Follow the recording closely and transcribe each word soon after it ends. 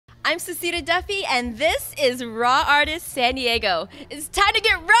I'm Cecita Duffy, and this is Raw Artist San Diego. It's time to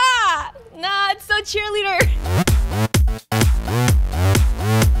get raw! Nah, it's so cheerleader.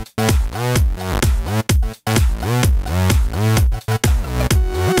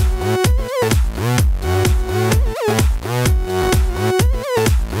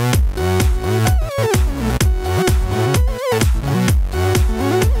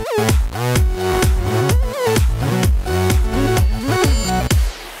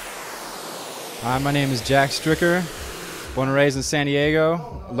 Hi, my name is Jack Stricker, born and raised in San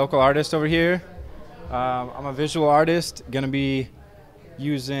Diego, a local artist over here. I'm a visual artist, going to be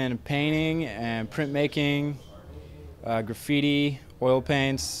using painting and printmaking, graffiti, oil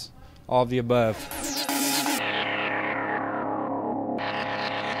paints, all of the above.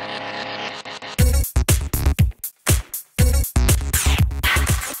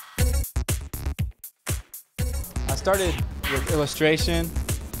 I started with illustration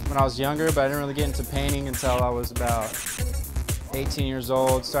when I was younger, but I didn't really get into painting until I was about 18 years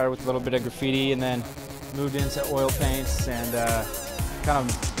old. Started with a little bit of graffiti and then moved into oil paints and kind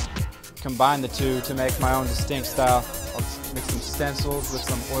of combined the two to make my own distinct style. I'll make some stencils with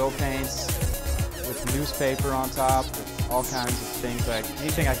some oil paints, with newspaper on top, with all kinds of things, like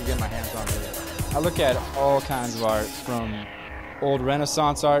anything I could get my hands on really. I look at all kinds of art, from old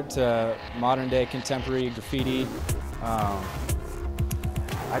Renaissance art to modern day contemporary graffiti.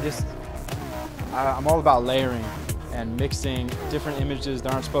 I'm all about layering and mixing different images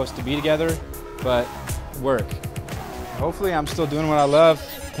that aren't supposed to be together, but work. Hopefully I'm still doing what I love,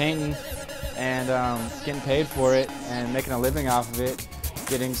 painting, and getting paid for it and making a living off of it,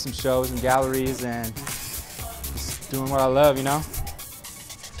 getting some shows and galleries and just doing what I love, you know?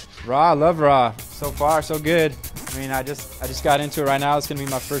 Raw, I love Raw. So far, so good. I mean, I just got into it right now. It's gonna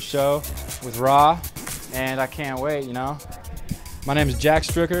be my first show with Raw, and I can't wait, you know? My name is Jack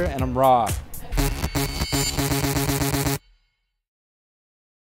Stricker, and I'm Raw.